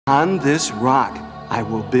On this rock I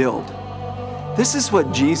will build. This is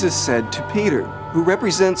what Jesus said to Peter, who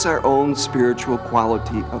represents our own spiritual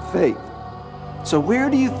quality of faith. So where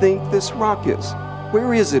do you think this rock is?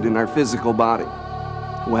 Where is it in our physical body?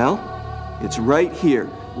 Well, it's right here,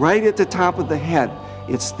 right at the top of the head.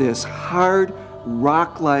 It's this hard,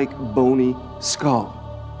 rock-like, bony skull.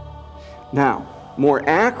 Now, more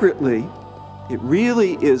accurately, it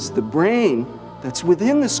really is the brain that's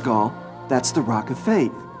within the skull that's the rock of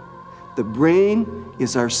faith. The brain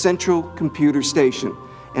is our central computer station,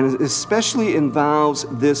 and it especially involves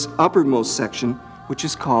this uppermost section, which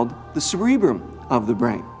is called the cerebrum of the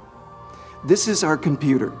brain. This is our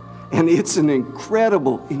computer, and it's an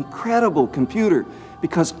incredible, incredible computer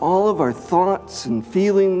because all of our thoughts and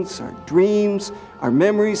feelings, our dreams, our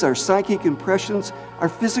memories, our psychic impressions, our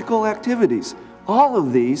physical activities, all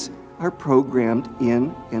of these are programmed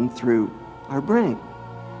in and through our brain.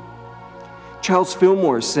 Charles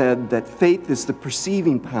Fillmore said that faith is the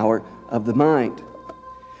perceiving power of the mind.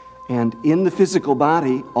 And in the physical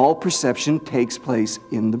body, all perception takes place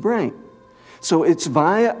in the brain. So it's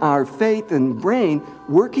via our faith and brain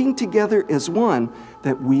working together as one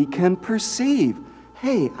that we can perceive,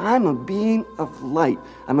 hey, I'm a being of light.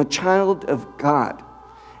 I'm a child of God.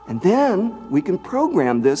 And then we can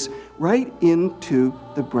program this right into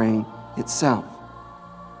the brain itself.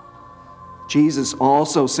 Jesus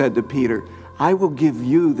also said to Peter, I will give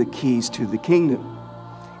you the keys to the kingdom.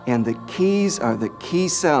 And the keys are the key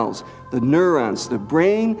cells, the neurons, the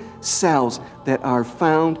brain cells that are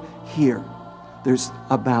found here. There's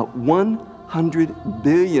about 100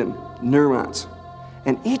 billion neurons.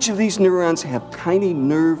 And each of these neurons have tiny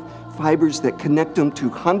nerve fibers that connect them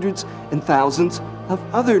to hundreds and thousands of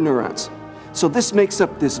other neurons. So this makes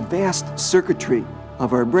up this vast circuitry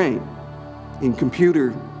of our brain. In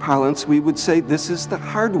computer parlance, we would say this is the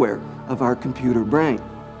hardware of our computer brain.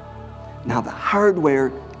 Now the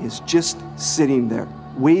hardware is just sitting there,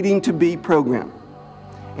 waiting to be programmed.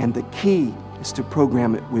 And the key is to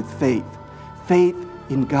program it with faith. Faith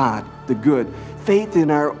in God, the good. Faith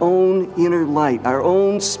in our own inner light, our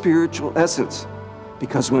own spiritual essence.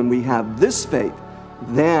 Because when we have this faith,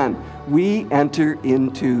 then we enter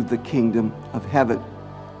into the kingdom of heaven,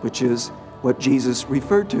 which is what Jesus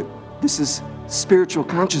referred to. This is spiritual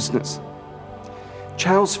consciousness.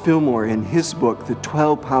 Charles Fillmore, in his book, The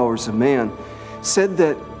 12 Powers of Man, said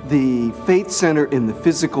that the faith center in the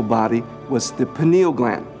physical body was the pineal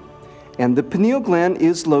gland. And the pineal gland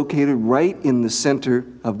is located right in the center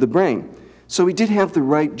of the brain. So he did have the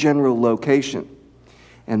right general location.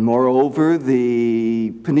 And moreover,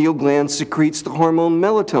 the pineal gland secretes the hormone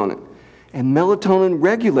melatonin. And melatonin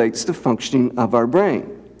regulates the functioning of our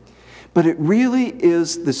brain. But it really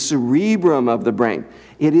is the cerebrum of the brain.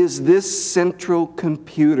 It is this central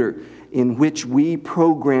computer in which we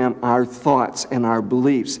program our thoughts and our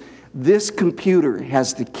beliefs. This computer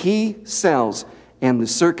has the key cells and the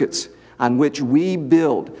circuits on which we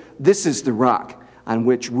build. This is the rock on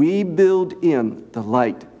which we build in the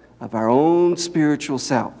light of our own spiritual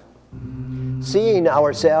self. Seeing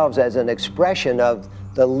ourselves as an expression of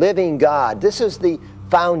the living God, this is the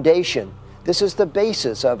foundation. This is the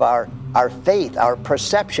basis of our faith, our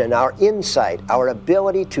perception, our insight, our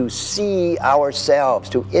ability to see ourselves,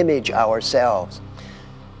 to image ourselves.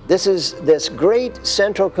 This is this great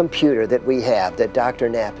central computer that we have that Dr.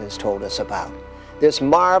 Knapp has told us about. This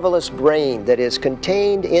marvelous brain that is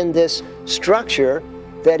contained in this structure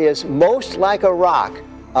that is most like a rock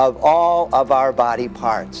of all of our body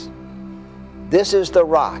parts. This is the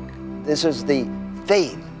rock. This is the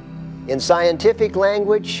faith. In scientific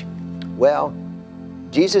language, well,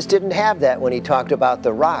 Jesus didn't have that when he talked about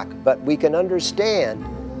the rock, but we can understand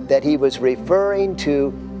that he was referring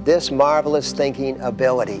to this marvelous thinking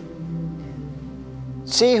ability.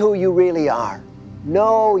 See who you really are.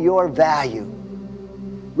 Know your value.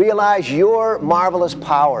 Realize your marvelous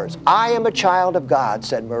powers. I am a child of God,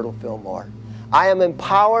 said Myrtle Fillmore. I am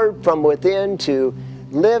empowered from within to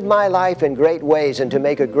live my life in great ways and to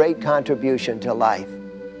make a great contribution to life.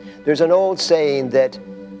 There's an old saying that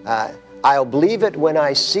I'll believe it when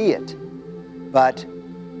I see it, but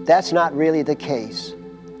that's not really the case.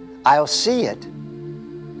 I'll see it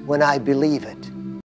when I believe it.